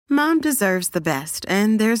Mom deserves the best,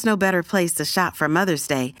 and there's no better place to shop for Mother's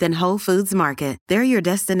Day than Whole Foods Market. They're your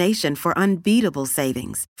destination for unbeatable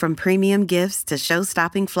savings, from premium gifts to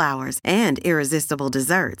show-stopping flowers and irresistible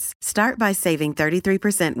desserts. Start by saving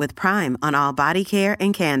 33% with Prime on all body care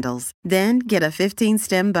and candles. Then get a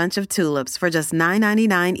 15-stem bunch of tulips for just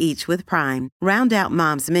 $9.99 each with Prime. Round out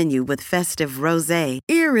Mom's menu with festive rosé,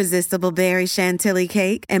 irresistible berry chantilly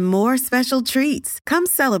cake, and more special treats. Come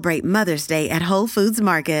celebrate Mother's Day at Whole Foods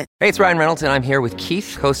Market. Hey, it's Ryan Reynolds, and I'm here with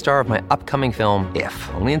Keith, co-star of my upcoming film, If,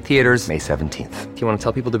 only in theaters May 17th. Do you want to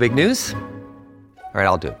tell people the big news? All right,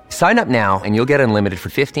 I'll do it. Sign up now and you'll get unlimited for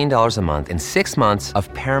 $15 a month and 6 months of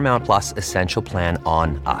Paramount Plus Essential Plan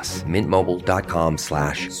on us.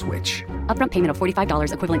 MintMobile.com/switch. Upfront payment of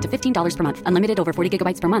 $45 equivalent to $15 per month. Unlimited over 40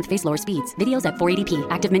 gigabytes per month. Face lower speeds. Videos at 480p.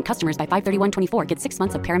 Active Mint customers by 531.24 get 6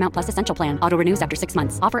 months of Paramount Plus Essential Plan. Auto renews after 6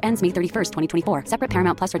 months. Offer ends May 31st, 2024. Separate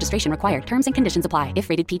Paramount Plus registration required. Terms and conditions apply if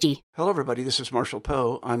rated PG. Hello, everybody. This is Marshall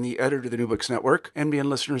Poe. I'm the editor of the New Books Network. NBN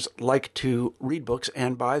listeners like to read books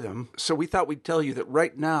and buy them. So we thought we'd tell you that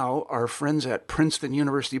right now, our friends at Princeton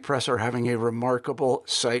University Press are having a remarkable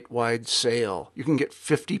site-wide sale. You can get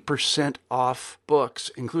 50% off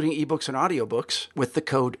books, including ebooks and audiobooks, with the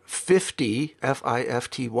code 50,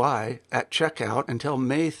 F-I-F-T-Y, at checkout until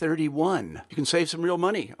May 31. You can save some real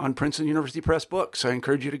money on Princeton University Press books. I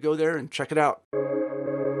encourage you to go there and check it out.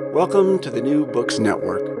 Welcome to the New Books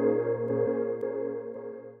Network.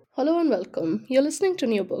 Hello and welcome. You're listening to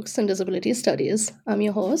New Books in Disability Studies. I'm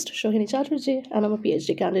your host, Shohini Chatterjee, and I'm a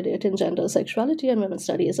PhD candidate in Gender, Sexuality, and Women's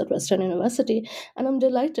Studies at Western University. And I'm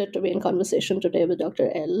delighted to be in conversation today with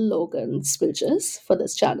Dr. L. Logan Smilges for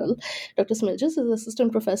this channel. Dr. Smilges is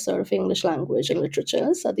Assistant Professor of English Language and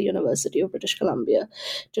Literatures at the University of British Columbia.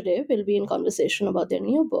 Today, we'll be in conversation about their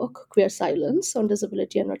new book, Queer Silence on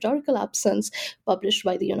Disability and Rhetorical Absence, published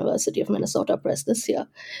by the University of Minnesota Press this year.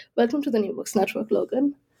 Welcome to the New Books Network,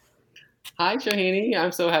 Logan. Hi, Shohini.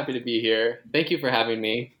 I'm so happy to be here. Thank you for having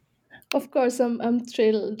me. Of course, I'm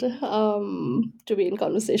thrilled to be in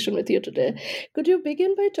conversation with you today. Could you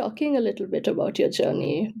begin by talking a little bit about your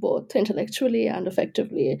journey, both intellectually and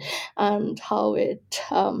effectively, and how it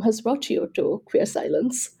has brought you to Queer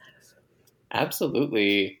Silence?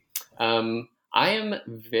 Absolutely. I am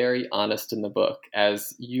very honest in the book,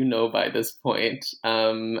 as you know by this point.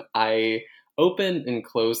 I open and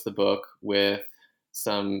close the book with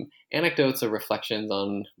some anecdotes or reflections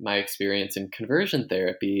on my experience in conversion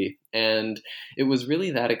therapy. And it was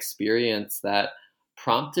really that experience that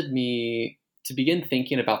prompted me to begin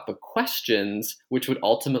thinking about the questions which would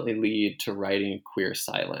ultimately lead to writing Queer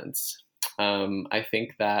Silence. I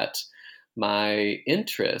think that my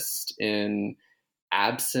interest in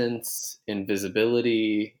absence,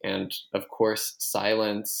 invisibility, and of course,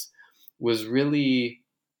 silence was really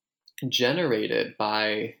generated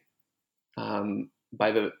by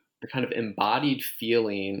the kind of embodied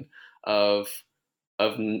feeling of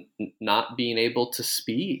not being able to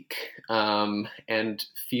speak, and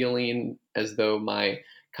feeling as though my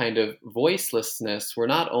kind of voicelessness were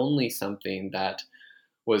not only something that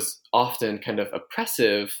was often kind of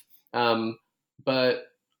oppressive,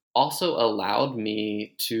 but also allowed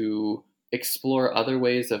me to explore other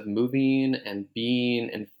ways of moving and being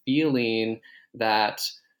and feeling that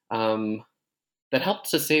that helped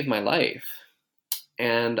to save my life.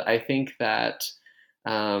 And I think that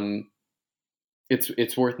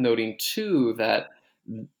it's worth noting too that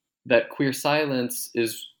Queer Silence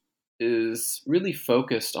is really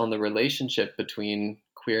focused on the relationship between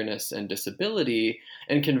queerness and disability,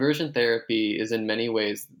 and conversion therapy is in many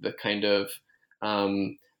ways the kind of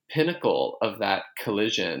pinnacle of that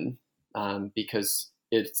collision, because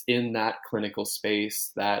it's in that clinical space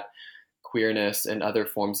that queerness and other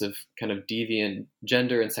forms of kind of deviant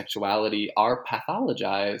gender and sexuality are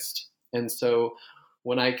pathologized. And so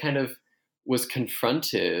when I kind of was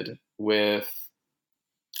confronted with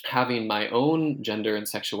having my own gender and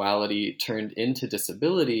sexuality turned into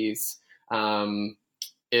disabilities,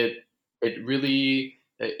 it really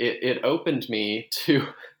opened me to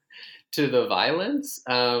the violence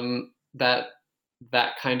that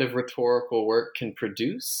kind of rhetorical work can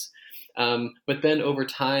produce. But then over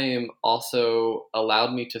time also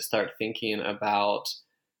allowed me to start thinking about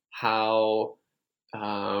how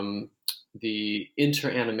the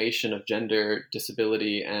interanimation of gender,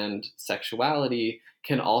 disability, and sexuality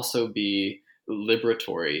can also be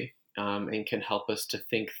liberatory, and can help us to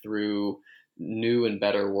think through new and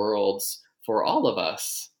better worlds for all of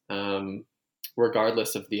us,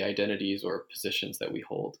 regardless of the identities or positions that we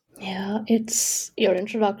hold. Yeah, your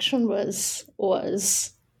introduction was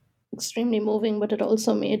extremely moving, but it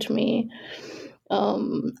also made me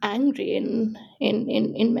angry in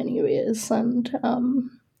many ways, and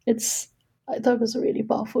it's I thought it was a really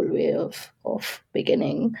powerful way of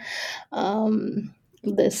beginning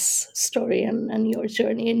this story and your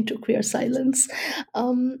journey into queer silence.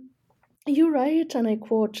 Um, you write, and I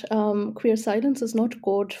quote, queer silence is not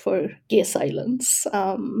code for gay silence.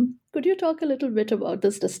 Could you talk a little bit about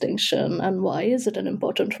this distinction and why is it an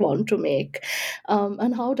important one to make?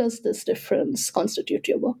 And how does this difference constitute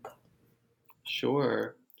your book?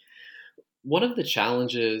 Sure. One of the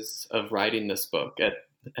challenges of writing this book,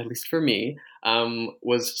 at least for me,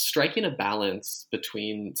 was striking a balance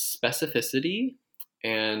between specificity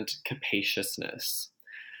and capaciousness.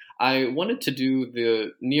 I wanted to do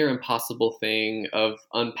the near impossible thing of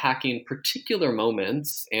unpacking particular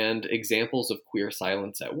moments and examples of queer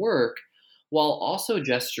silence at work, while also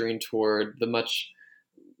gesturing toward the much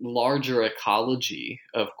larger ecology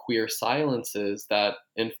of queer silences that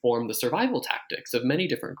inform the survival tactics of many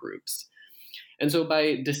different groups. And so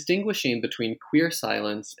by distinguishing between queer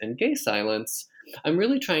silence and gay silence, I'm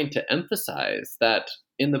really trying to emphasize that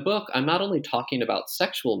in the book, I'm not only talking about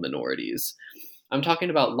sexual minorities, I'm talking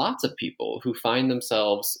about lots of people who find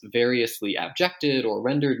themselves variously abjected or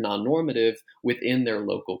rendered non-normative within their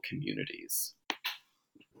local communities.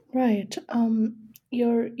 Right.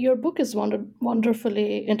 Your book is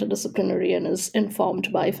wonderfully interdisciplinary and is informed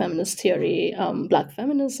by feminist theory, Black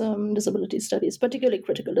feminism, disability studies, particularly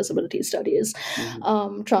critical disability studies,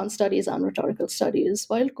 trans studies, and rhetorical studies.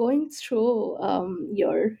 While going through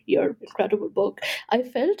your incredible book, I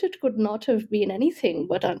felt it could not have been anything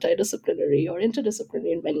but antidisciplinary or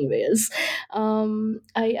interdisciplinary in many ways.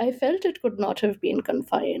 I felt it could not have been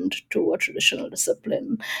confined to a traditional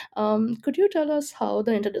discipline. Could you tell us how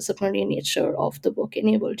the interdisciplinary nature of the book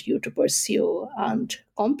enabled you to pursue and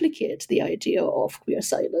complicate the idea of queer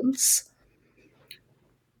silence?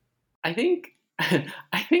 I think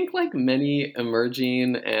like many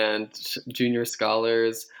emerging and junior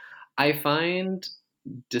scholars, I find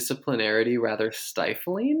disciplinarity rather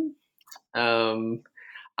stifling.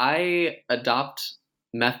 I adopt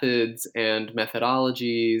methods and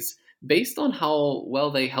methodologies based on how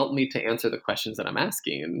well they help me to answer the questions that I'm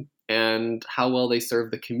asking and how well they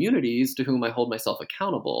serve the communities to whom I hold myself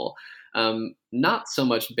accountable, not so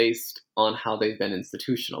much based on how they've been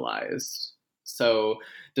institutionalized. So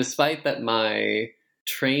despite that my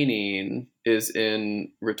training is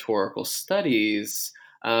in rhetorical studies,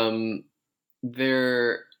 there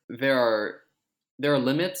are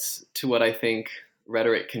limits to what I think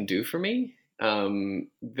rhetoric can do for me.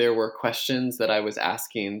 There were questions that I was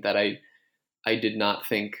asking that I did not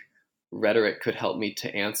think rhetoric could help me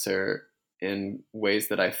to answer in ways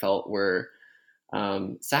that I felt were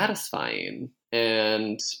satisfying.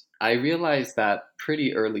 And I realized that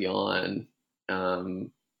pretty early on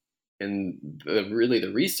in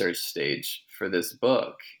the research stage for this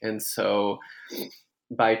book. And so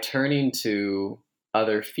by turning to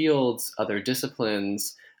other fields, other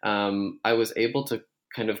disciplines, I was able to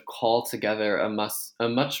kind of call together a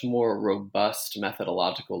much more robust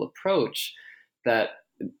methodological approach that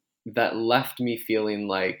left me feeling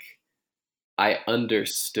like I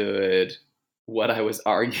understood what I was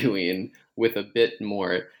arguing with a bit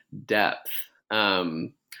more depth.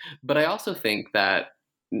 But I also think that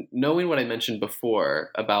knowing what I mentioned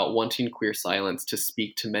before about wanting queer silence to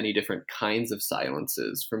speak to many different kinds of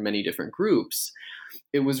silences for many different groups,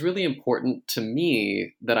 it was really important to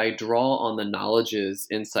me that I draw on the knowledges,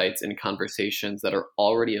 insights, and conversations that are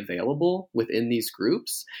already available within these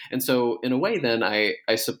groups. And so in a way, then I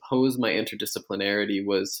suppose my interdisciplinarity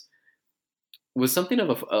was something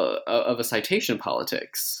of a citation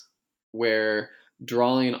politics, where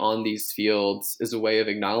drawing on these fields is a way of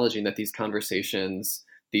acknowledging that these conversations,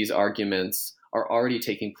 these arguments are already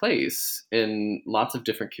taking place in lots of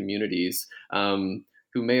different communities,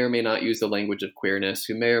 who may or may not use the language of queerness,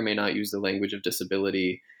 who may or may not use the language of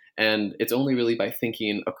disability. And it's only really by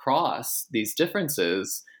thinking across these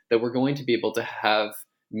differences that we're going to be able to have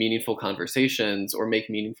meaningful conversations or make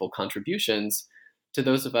meaningful contributions to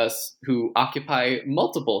those of us who occupy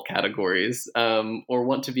multiple categories, or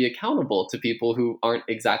want to be accountable to people who aren't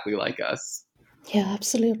exactly like us. Yeah,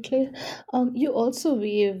 absolutely. You also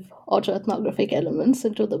weave autoethnographic elements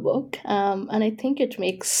into the book, and I think it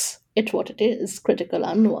makes it what it is, critical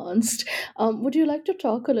and nuanced. Would you like to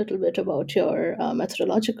talk a little bit about your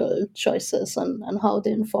methodological choices and how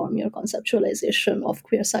they inform your conceptualization of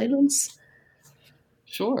queer silence?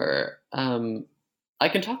 Sure. I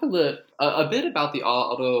can talk a bit about the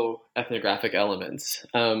autoethnographic elements,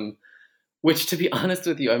 which, to be honest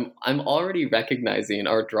with you, I'm already recognizing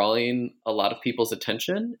are drawing a lot of people's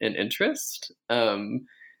attention and interest.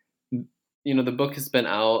 the book has been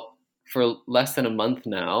out for less than a month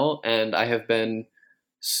now, and I have been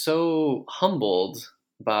so humbled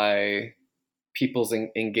by people's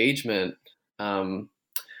engagement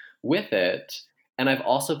with it. And I've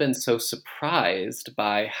also been so surprised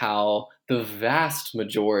by how the vast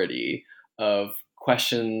majority of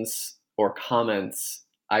questions or comments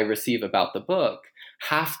I receive about the book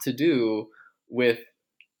have to do with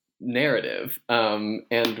narrative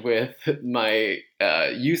and with my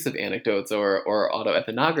use of anecdotes or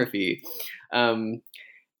autoethnography. And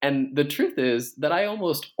the truth is that I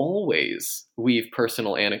almost always weave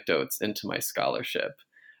personal anecdotes into my scholarship.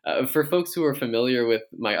 For folks who are familiar with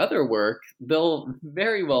my other work, they'll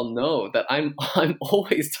very well know that I'm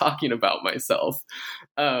always talking about myself.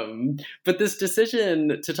 But this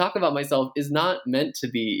decision to talk about myself is not meant to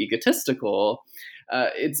be egotistical.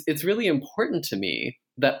 It's really important to me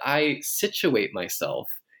that I situate myself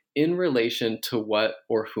in relation to what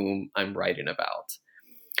or whom I'm writing about.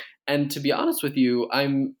 And to be honest with you,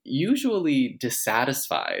 I'm usually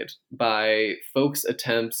dissatisfied by folks'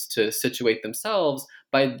 attempts to situate themselves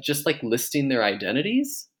by just like listing their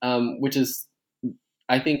identities, which is,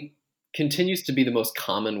 I think, continues to be the most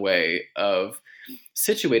common way of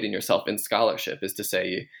situating yourself in scholarship, is to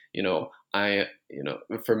say,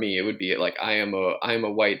 for me, it would be like, I am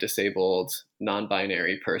a white, disabled,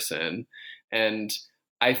 non-binary person. And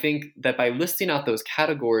I think that by listing out those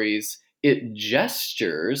categories, it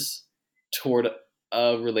gestures toward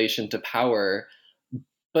a relation to power,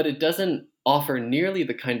 but it doesn't offer nearly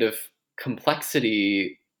the kind of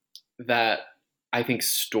complexity that I think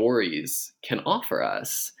stories can offer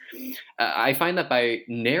us. I find that by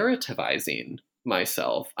narrativizing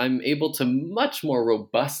myself, I'm able to much more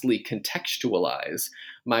robustly contextualize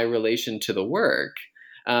my relation to the work.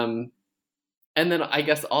 And then I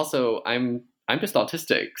guess also I'm just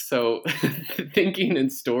autistic, so thinking in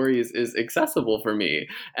stories is accessible for me.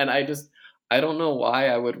 And I don't know why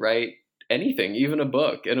I would write anything, even a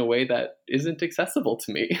book, in a way that isn't accessible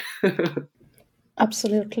to me.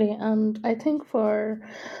 Absolutely, and I think for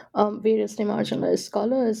variously marginalized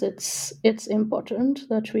scholars, it's important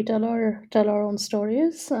that we tell our own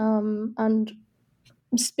stories, and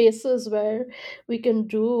spaces where we can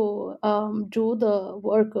do the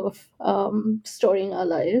work of storing our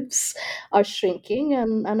lives are shrinking,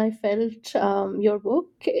 and I felt your book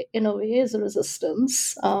in a way is a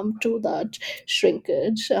resistance to that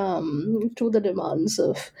shrinkage, to the demands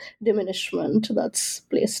of diminishment that's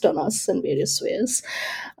placed on us in various ways.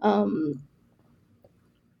 um,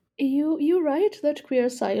 you write that queer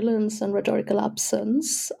silence and rhetorical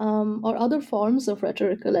absence, or other forms of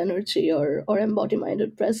rhetorical energy or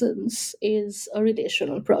embody-minded presence, is a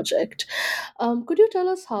relational project. Could you tell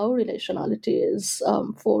us how relationality is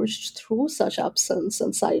forged through such absence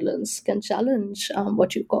and silence can challenge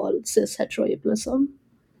what you call cis heteroableism?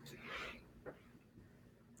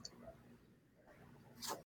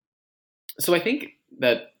 So I think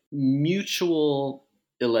that mutual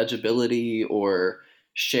illegibility or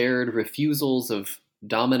shared refusals of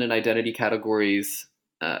dominant identity categories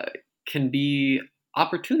can be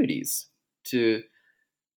opportunities to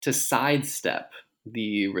sidestep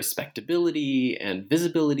the respectability and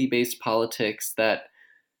visibility based politics that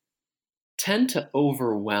tend to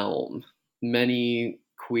overwhelm many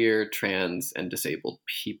queer, trans, and disabled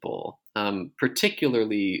people,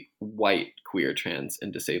 particularly white queer, trans,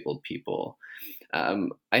 and disabled people.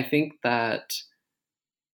 I think that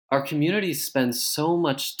our communities spend so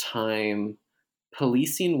much time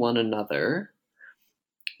policing one another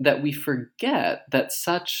that we forget that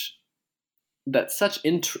such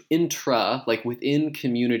intra, like within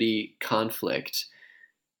community conflict,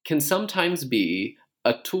 can sometimes be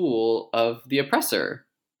a tool of the oppressor.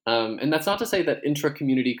 And that's not to say that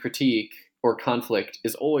intra-community critique or conflict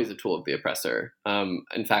is always a tool of the oppressor.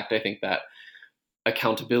 In fact, I think that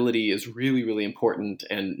accountability is really, really important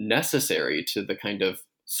and necessary to the kind of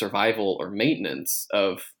survival or maintenance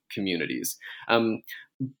of communities.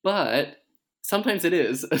 But sometimes it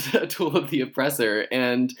is a tool of the oppressor,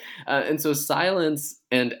 and so silence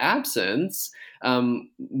and absence,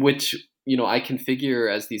 which I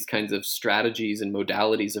configure as these kinds of strategies and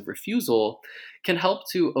modalities of refusal, can help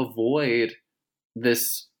to avoid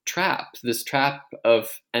this trap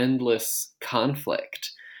of endless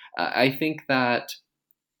conflict. I think that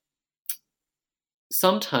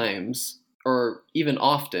sometimes, or even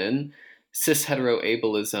often, cis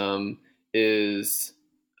heteroableism is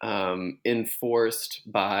enforced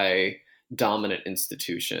by dominant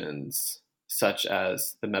institutions such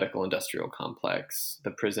as the medical industrial complex, the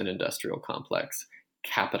prison industrial complex,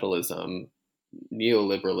 capitalism,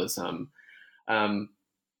 neoliberalism.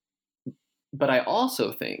 But I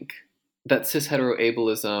also think that cis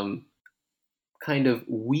heteroableism kind of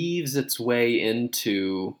weaves its way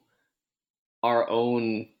into our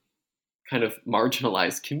own kind of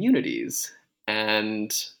marginalized communities.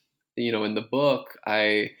 And, in the book,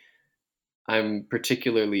 I'm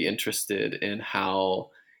particularly interested in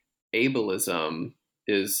how ableism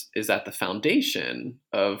is at the foundation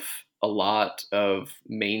of a lot of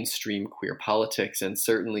mainstream queer politics, and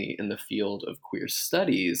certainly in the field of queer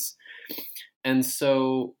studies. And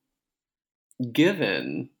so,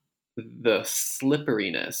 given the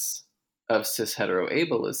slipperiness of cis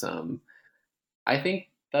heteroableism, I think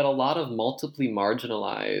that a lot of multiply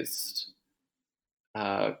marginalized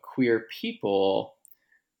queer people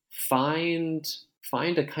find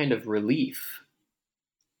a kind of relief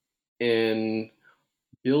in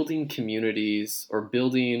building communities or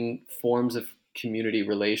building forms of community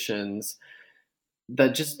relations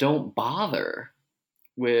that just don't bother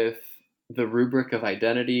with the rubric of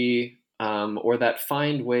identity, or that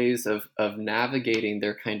find ways of navigating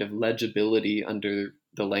their kind of legibility under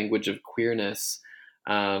the language of queerness,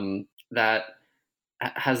 that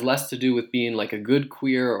has less to do with being like a good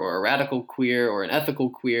queer or a radical queer or an ethical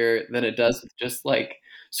queer than it does with just like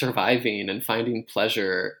surviving and finding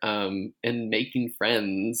pleasure, and making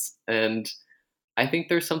friends. And I think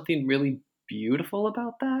there's something really beautiful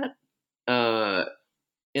about that,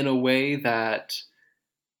 in a way that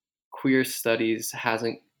queer studies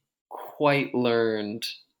hasn't quite learned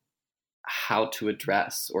how to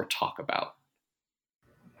address or talk about.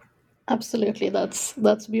 Absolutely, that's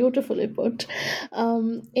beautifully put.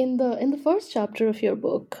 In the first chapter of your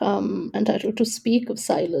book, entitled "To Speak of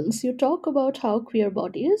Silence," you talk about how queer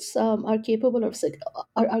bodies are capable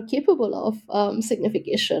of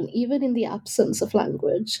signification even in the absence of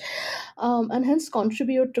language, and hence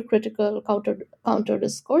contribute to critical counter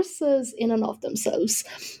discourses in and of themselves.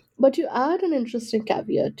 But you add an interesting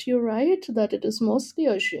caveat. You write that it is mostly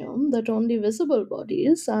assumed that only visible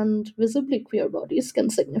bodies and visibly queer bodies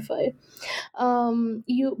can signify.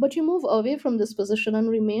 But you move away from this position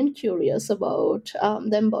and remain curious about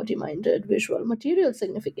the embody-minded visual material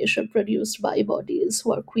signification produced by bodies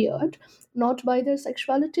who are queered, not by their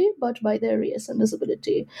sexuality but by their race and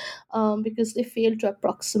disability, because they fail to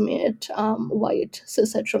approximate white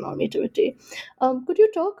cis heteronormativity. Could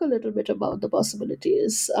you talk a little bit about the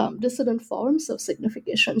possibilities dissident forms of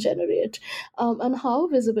signification generate, and how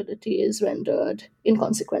visibility is rendered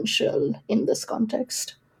inconsequential in this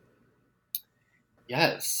context?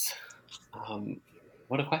 Yes.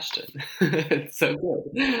 What a question. It's so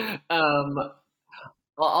good. Well,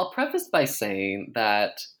 I'll preface by saying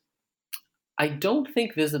that I don't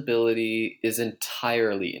think visibility is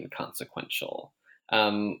entirely inconsequential.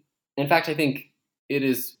 In fact, I think it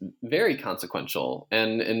is very consequential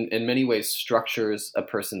and in many ways structures a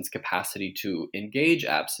person's capacity to engage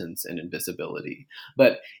absence and invisibility.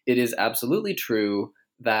 But it is absolutely true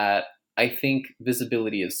that I think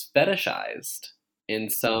visibility is fetishized in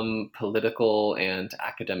some political and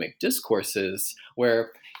academic discourses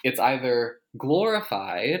where it's either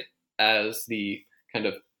glorified as the kind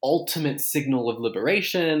of ultimate signal of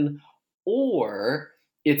liberation, or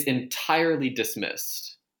it's entirely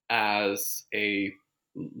dismissed as a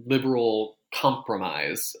liberal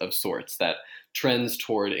compromise of sorts that trends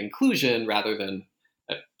toward inclusion rather than,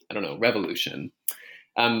 revolution.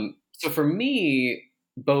 So for me,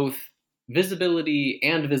 both visibility,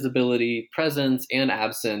 presence and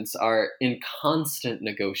absence are in constant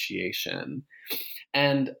negotiation.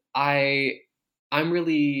 And I'm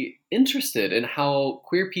really interested in how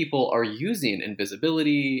queer people are using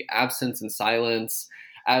invisibility, absence, and silence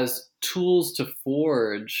as tools to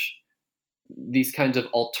forge these kinds of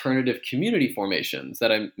alternative community formations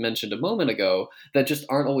that I mentioned a moment ago that just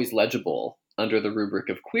aren't always legible under the rubric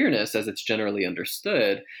of queerness as it's generally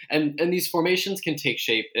understood. And these formations can take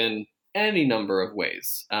shape in any number of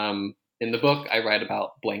ways. In the book, I write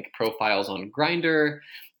about blank profiles on Grindr.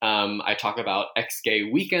 I talk about ex-gay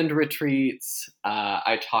weekend retreats.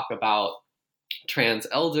 I talk about trans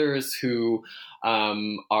elders who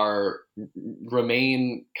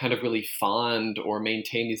remain kind of really fond or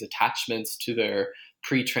maintain these attachments to their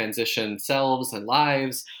pre-transition selves and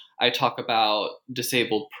lives. I talk about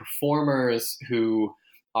disabled performers who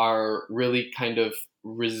are really kind of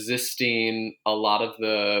resisting a lot of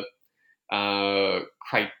the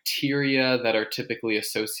criteria that are typically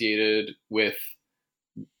associated with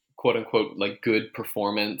quote unquote like good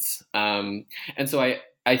performance. And so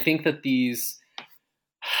I think that these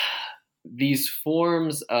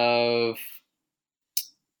forms of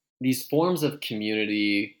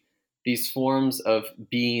community, these forms of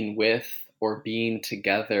being with or being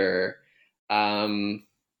together, are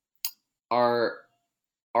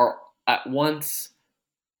at once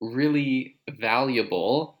really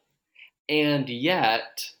valuable and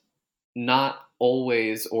yet not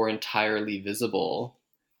always or entirely visible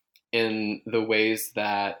in the ways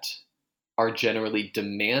that are generally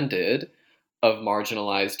demanded of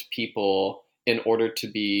marginalized people in order to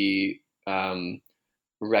be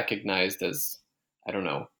recognized as, I don't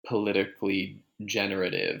know, politically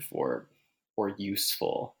generative or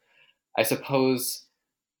useful. I suppose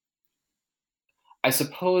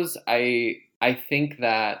I think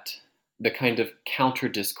that the kind of counter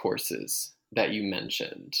discourses that you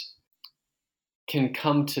mentioned can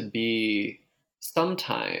come to be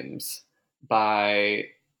sometimes by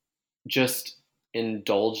just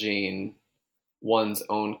indulging one's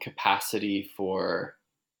own capacity for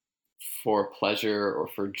pleasure or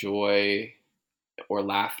for joy or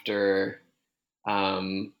laughter,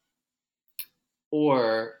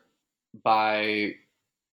 or by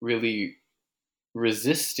really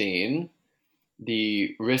resisting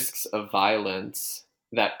the risks of violence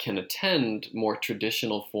that can attend more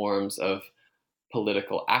traditional forms of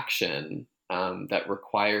political action that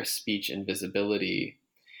require speech and visibility.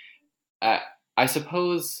 I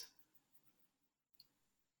suppose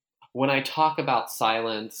when I talk about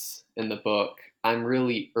silence in the book, I'm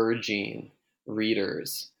really urging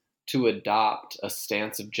readers to adopt a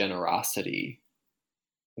stance of generosity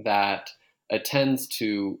that attends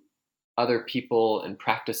to other people and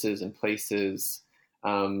practices and places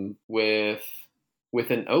with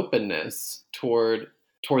an openness toward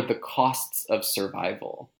the costs of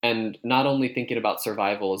survival, and not only thinking about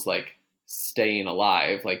survival as like staying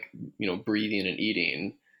alive, like, you know, breathing and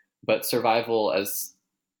eating, but survival as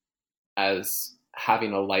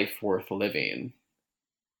having a life worth living.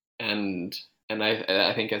 And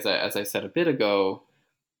I think as I said a bit ago,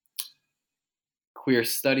 queer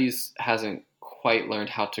studies hasn't quite learned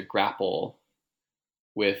how to grapple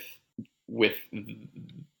with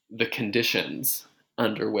the conditions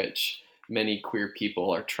under which many queer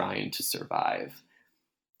people are trying to survive.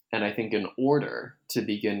 And I think in order to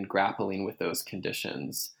begin grappling with those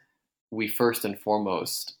conditions, we first and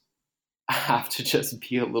foremost have to just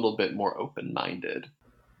be a little bit more open-minded.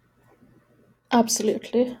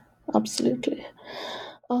 Absolutely. Absolutely.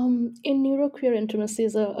 In Neuroqueer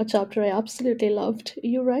Intimacies, a chapter I absolutely loved,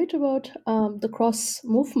 you write about the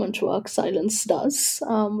cross-movement work silence does,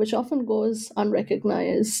 which often goes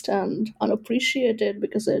unrecognized and unappreciated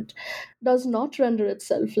because it does not render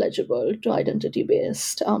itself legible to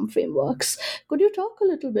identity-based frameworks. Could you talk a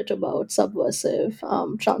little bit about subversive,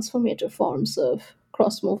 transformative forms of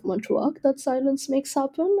cross-movement work that silence makes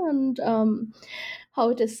happen, and how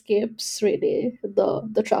it escapes really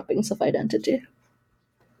the trappings of identity?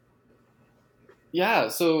 Yeah,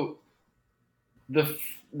 so the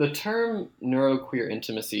term neuroqueer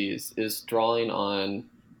intimacies is drawing on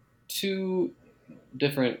two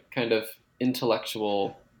different kind of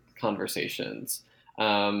intellectual conversations.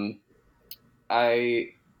 I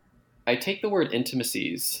take the word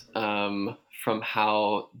intimacies from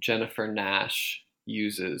how Jennifer Nash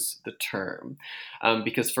uses the term,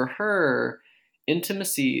 because for her,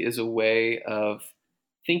 intimacy is a way of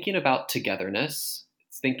thinking about togetherness.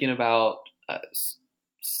 It's thinking about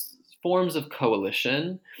forms of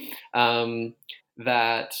coalition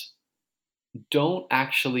that don't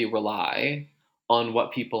actually rely on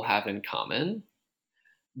what people have in common,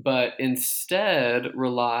 but instead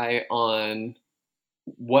rely on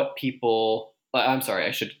what people, I'm sorry,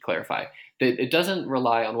 I should clarify, that it doesn't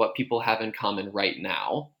rely on what people have in common right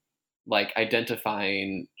now, like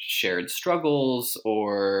identifying shared struggles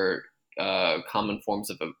or common forms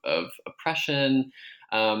of oppression,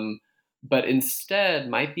 but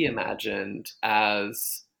instead might be imagined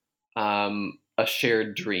as a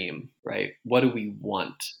shared dream, right? What do we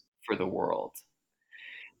want for the world?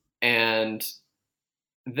 And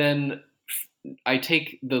then I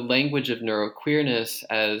take the language of neuroqueerness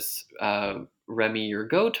as Remy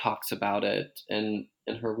Urgo talks about it in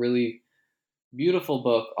her really beautiful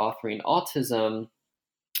book, Authoring Autism,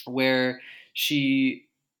 where she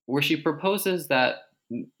proposes that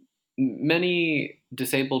many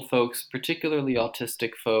disabled folks, particularly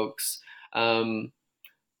autistic folks, are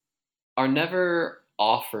never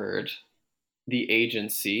offered the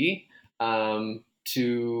agency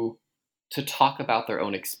to talk about their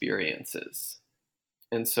own experiences.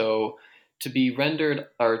 And so to be rendered,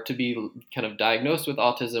 or to be kind of diagnosed with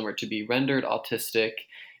autism, or to be rendered autistic,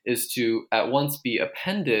 is to at once be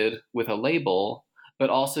appended with a label, but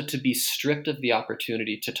also to be stripped of the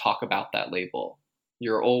opportunity to talk about that label.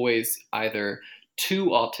 You're always either too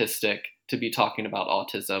autistic to be talking about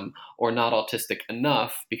autism, or not autistic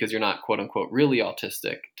enough because you're not quote unquote really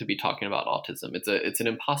autistic to be talking about autism. It's an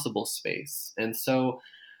impossible space. And so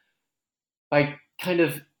by kind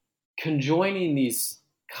of conjoining these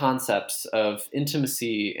concepts of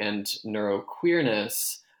intimacy and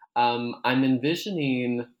neuroqueerness, I'm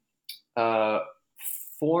envisioning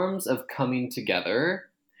forms of coming together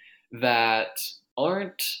that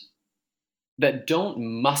don't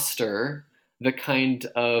muster the kind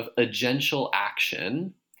of agential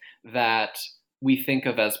action that we think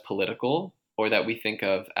of as political or that we think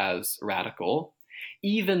of as radical,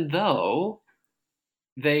 even though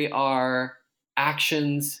they are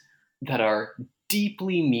actions that are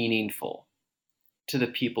deeply meaningful to the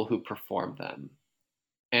people who perform them.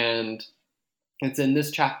 And it's in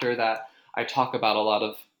this chapter that I talk about a lot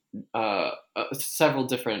of several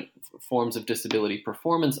different forms of disability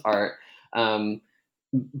performance art.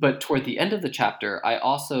 But toward the end of the chapter, I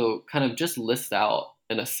also kind of just list out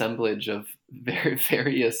an assemblage of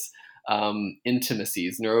various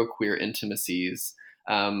intimacies, neuroqueer intimacies,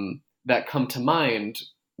 that come to mind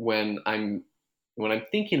when I'm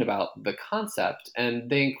thinking about the concept. And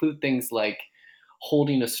they include things like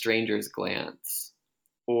holding a stranger's glance,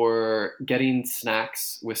 or getting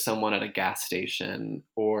snacks with someone at a gas station,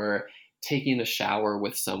 or taking a shower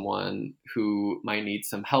with someone who might need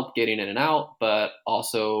some help getting in and out, but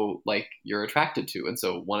also like you're attracted to and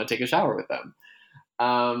so want to take a shower with them.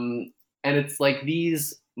 And it's like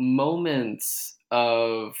these moments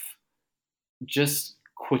of just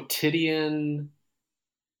quotidian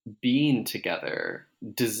being together,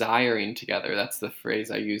 desiring together. That's the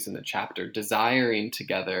phrase I use in the chapter, desiring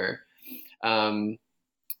together,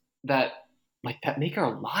 that make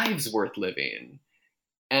our lives worth living.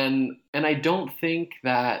 And I don't think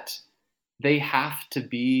that they have to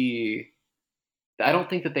be, I don't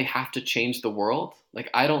think that they have to change the world. Like,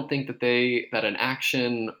 I don't think that an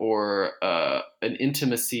action or an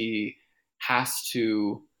intimacy has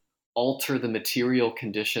to alter the material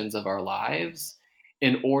conditions of our lives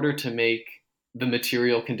in order to make the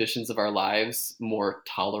material conditions of our lives more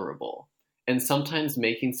tolerable. And sometimes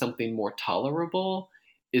making something more tolerable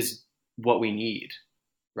is what we need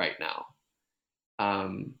right now.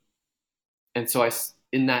 And so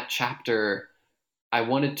in that chapter, I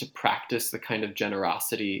wanted to practice the kind of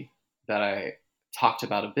generosity that I talked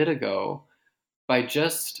about a bit ago by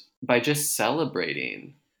just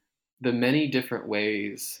celebrating the many different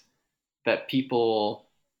ways that people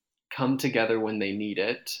come together when they need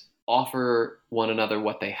it, offer one another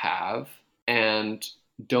what they have, and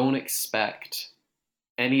don't expect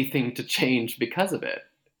anything to change because of it.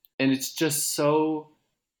 And it's just so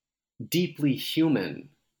deeply human,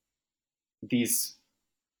 this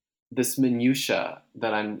minutia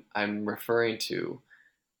that I'm referring to.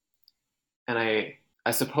 And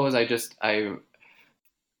I suppose I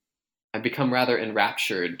become rather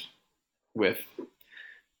enraptured with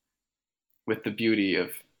the beauty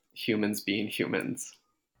of humans being humans.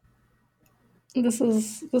 This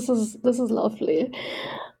is lovely.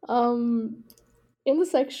 In the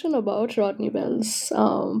section about Rodney Bell's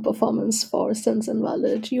performance for Sins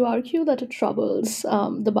Invalid, you argue that it troubles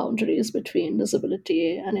the boundaries between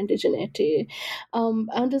disability and indigeneity,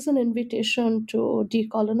 and is an invitation to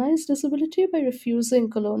decolonize disability by refusing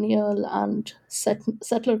colonial and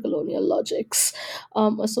settler colonial logics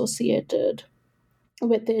associated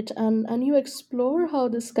with it, and you explore how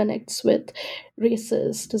this connects with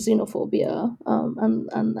racist xenophobia,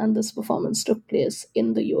 and this performance took place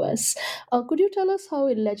in the US. Could you tell us how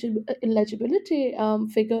illegibility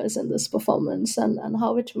figures in this performance, and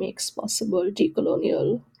how it makes possible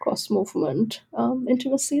decolonial cross-movement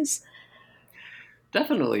intimacies?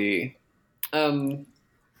 Definitely.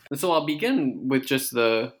 So I'll begin with just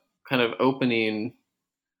the kind of opening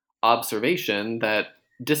observation that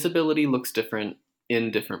disability looks different in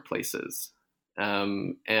different places.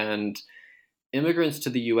 And immigrants to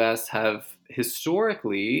the US have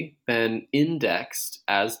historically been indexed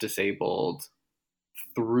as disabled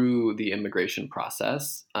through the immigration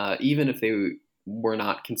process, even if they were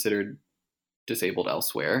not considered disabled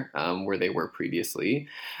elsewhere, where they were previously.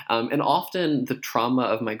 And often the trauma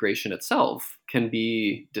of migration itself can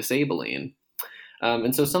be disabling.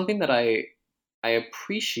 And so something that I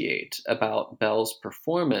appreciate about Bell's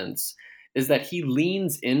performance is that he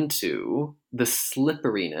leans into the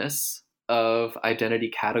slipperiness of identity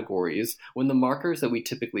categories when the markers that we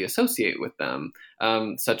typically associate with them,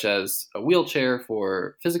 such as a wheelchair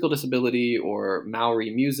for physical disability or Maori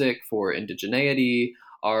music for indigeneity,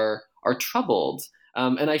 are troubled.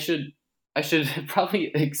 And I should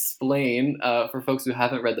probably explain for folks who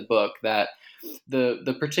haven't read the book that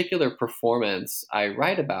the particular performance I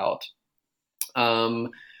write about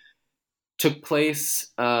took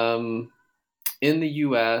place in the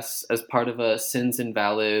US as part of a Sins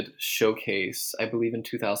Invalid showcase, I believe in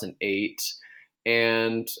 2008.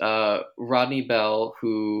 And Rodney Bell,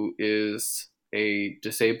 who is a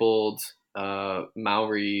disabled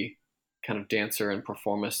Maori kind of dancer and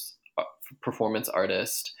performance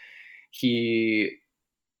artist, he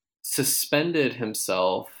suspended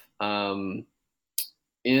himself in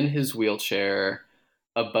his wheelchair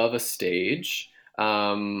above a stage.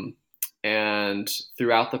 And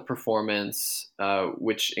throughout the performance,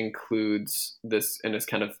 which includes this and is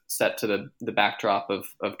kind of set to the backdrop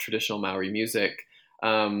of traditional Maori music,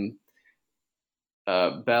 Bell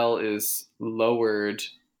is lowered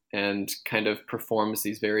and kind of performs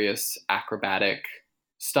these various acrobatic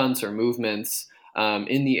stunts or movements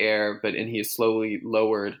in the air, and he is slowly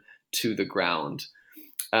lowered to the ground.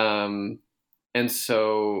 And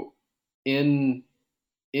so in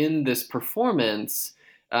this performance,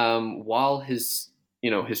 while his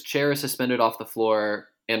chair is suspended off the floor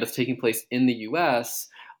and it's taking place in the U.S.,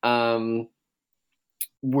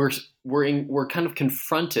 we're kind of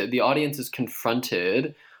confronted. The audience is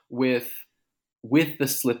confronted with the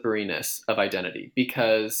slipperiness of identity,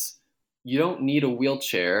 because you don't need a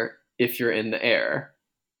wheelchair if you're in the air.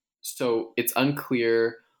 So it's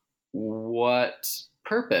unclear what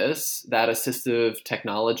purpose that assistive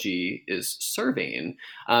technology is serving,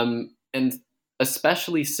 and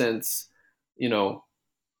especially since,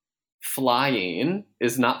 flying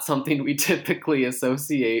is not something we typically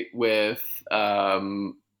associate with,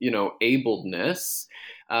 ableness.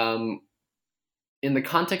 In the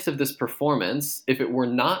context of this performance, if it were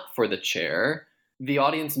not for the chair, the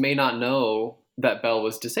audience may not know that Bell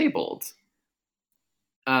was disabled.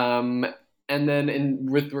 And then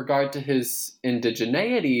with regard to his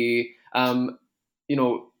indigeneity,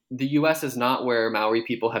 the U.S. is not where Maori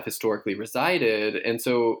people have historically resided. And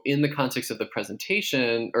so in the context of the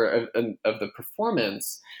presentation or of the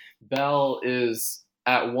performance, Bell is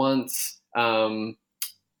at once an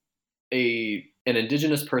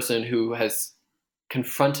indigenous person who has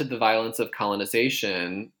confronted the violence of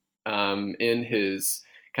colonization in his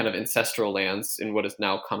kind of ancestral lands in what is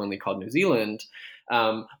now commonly called New Zealand,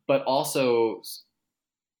 but also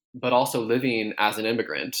living as an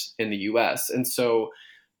immigrant in the U.S. And so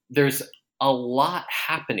there's a lot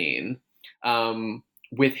happening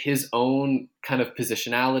with his own kind of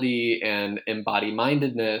positionality and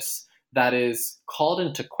embody-mindedness that is called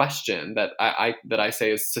into question, that I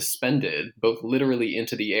say is suspended, both literally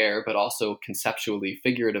into the air, but also conceptually,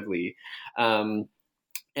 figuratively. And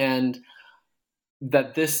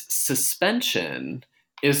that this suspension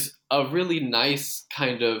is a really nice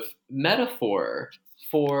kind of metaphor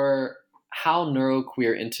for how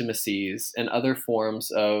neuroqueer intimacies and other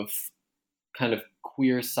forms of kind of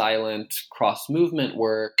queer silent cross movement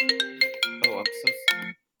work. Oh, I'm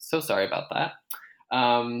so sorry about that.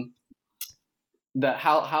 That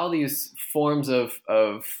how these forms of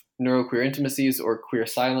neuroqueer intimacies or queer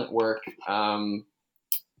silent work,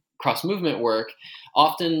 cross movement work,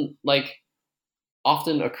 often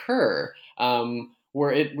occur,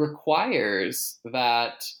 where it requires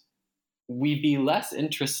that we be less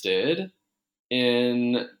interested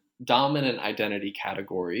in dominant identity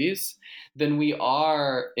categories than we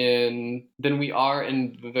are in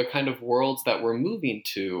the kind of worlds that we're moving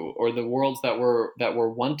to, or the worlds that we're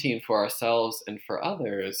wanting for ourselves and for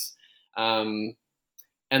others. And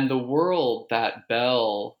the world that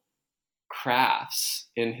Bell crafts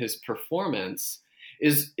in his performance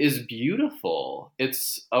is beautiful.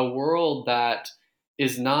 It's a world that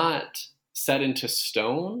is not set into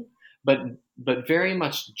stone, but very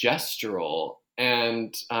much gestural.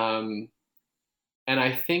 And I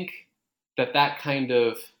think that kind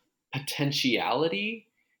of potentiality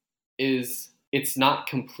it's not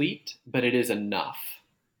complete, but it is enough.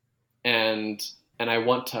 And I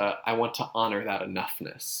want to honor that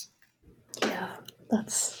enoughness. Yeah,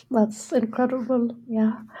 that's incredible.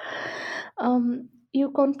 Yeah. You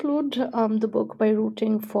conclude the book by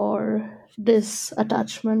rooting for this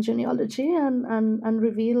attachment genealogy and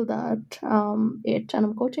reveal that and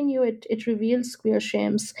I'm quoting you, it reveals queer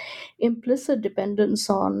shame's implicit dependence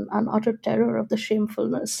on an utter terror of the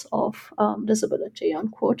shamefulness of disability,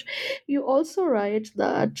 unquote. You also write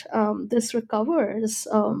that this recovers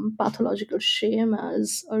pathological shame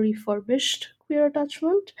as a refurbished queer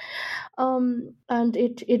attachment, and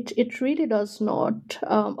it really does not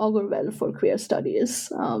augur well for queer studies,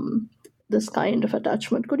 this kind of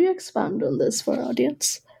attachment. Could you expand on this for our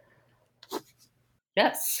audience?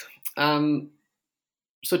 Yes. So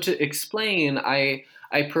to explain, I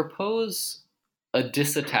propose a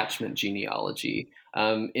disattachment genealogy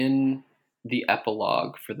in the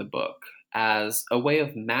epilogue for the book as a way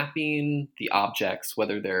of mapping the objects,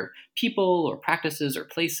 whether they're people or practices or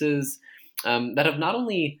places, that have not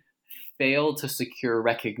only failed to secure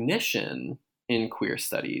recognition in queer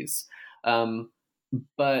studies,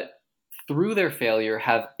 but through their failure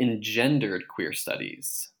have engendered queer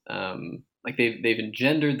studies. Like they've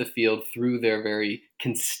engendered the field through their very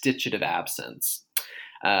constitutive absence.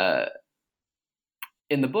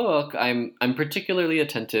 In the book, I'm particularly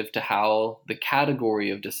attentive to how the category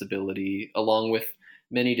of disability, along with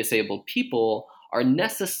many disabled people, are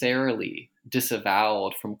necessarily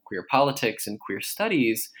disavowed from queer politics and queer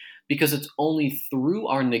studies, because it's only through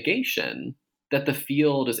our negation that the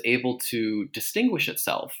field is able to distinguish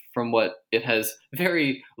itself from what it has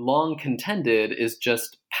very long contended is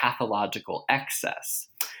just pathological excess.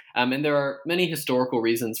 And there are many historical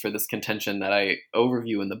reasons for this contention that I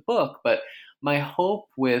overview in the book, but my hope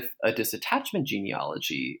with a disattachment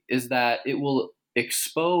genealogy is that it will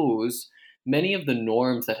expose many of the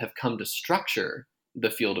norms that have come to structure the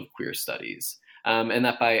field of queer studies, and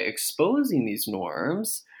that by exposing these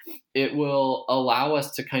norms, it will allow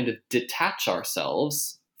us to kind of detach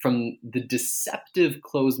ourselves from the deceptive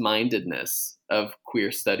closed-mindedness of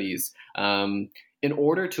queer studies, in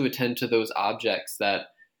order to attend to those objects that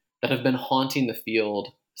have been haunting the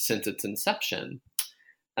field since its inception.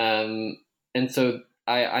 And so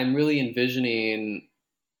I'm really envisioning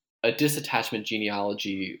a disattachment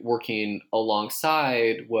genealogy working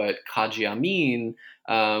alongside what Kaji Amin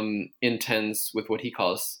intends with what he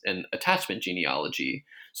calls an attachment genealogy.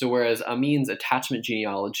 So whereas Amin's attachment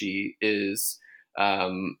genealogy is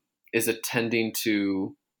attending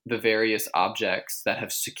to the various objects that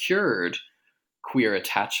have secured queer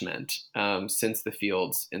attachment since the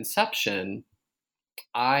field's inception,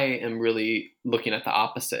 I am really looking at the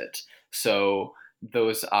opposite. So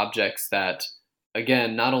those objects that,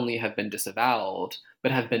 again, not only have been disavowed,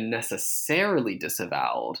 but have been necessarily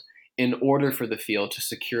disavowed in order for the field to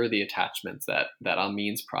secure the attachments that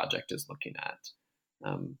Amin's project is looking at.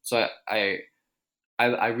 So I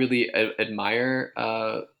really admire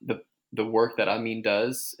the work that Amin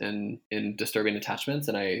does in disturbing attachments,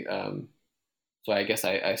 and so I guess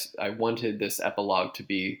I wanted this epilogue to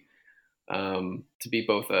be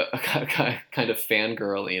both a kind of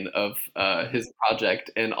fangirling of his project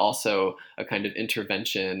and also a kind of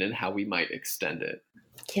intervention in how we might extend it.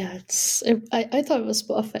 Yeah, I thought it was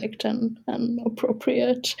perfect and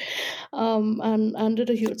appropriate, and did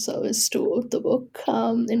a huge service to the book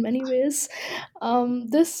in many ways.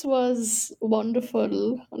 This was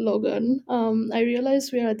wonderful, Logan. I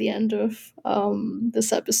realize we are at the end of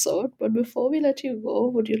this episode, but before we let you go,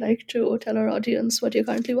 would you like to tell our audience what you're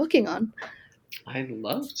currently working on? I'd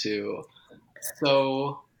love to.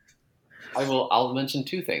 So I'll mention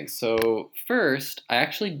two things. So first, I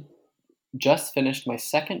actually just finished my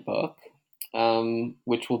second book,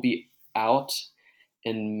 which will be out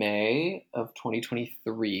in May of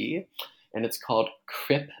 2023, and it's called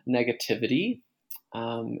Crip Negativity,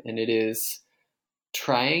 and it is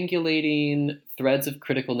triangulating threads of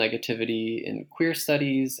critical negativity in queer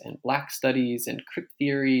studies and Black studies and crip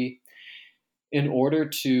theory in order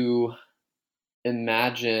to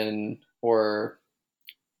imagine or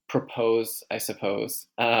propose, I suppose,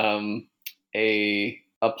 a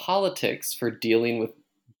politics for dealing with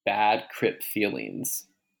bad crip feelings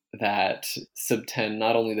that subtend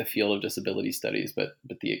not only the field of disability studies, but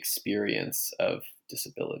the experience of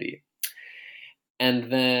disability.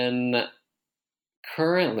 And then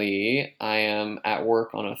currently I am at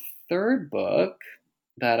work on a third book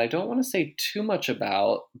that I don't want to say too much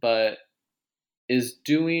about, but is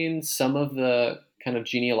doing some of the kind of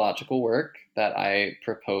genealogical work that I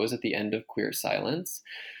propose at the end of Queer Silence,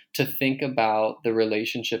 to think about the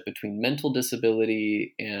relationship between mental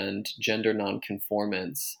disability and gender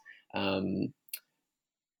nonconformance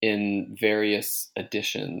in various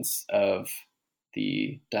editions of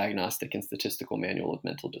the Diagnostic and Statistical Manual of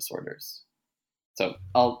Mental Disorders. So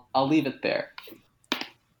I'll leave it there.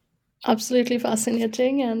 Absolutely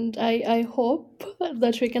fascinating, and I hope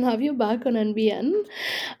that we can have you back on NBN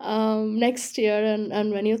next year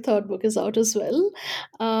and when your third book is out as well.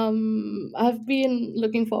 I've been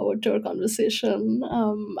looking forward to our conversation,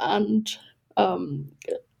 and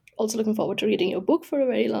also looking forward to reading your book for a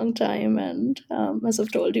very long time, and as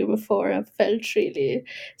I've told you before, I've felt really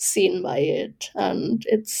seen by it, and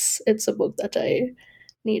it's a book that I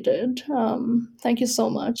needed. Thank you so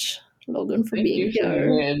much, Logan, for being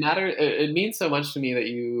here. It means so much to me that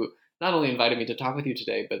you not only invited me to talk with you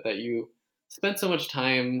today, but that you spent so much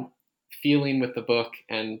time feeling with the book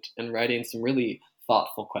and writing some really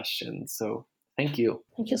thoughtful questions. So thank you.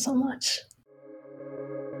 Thank you so much.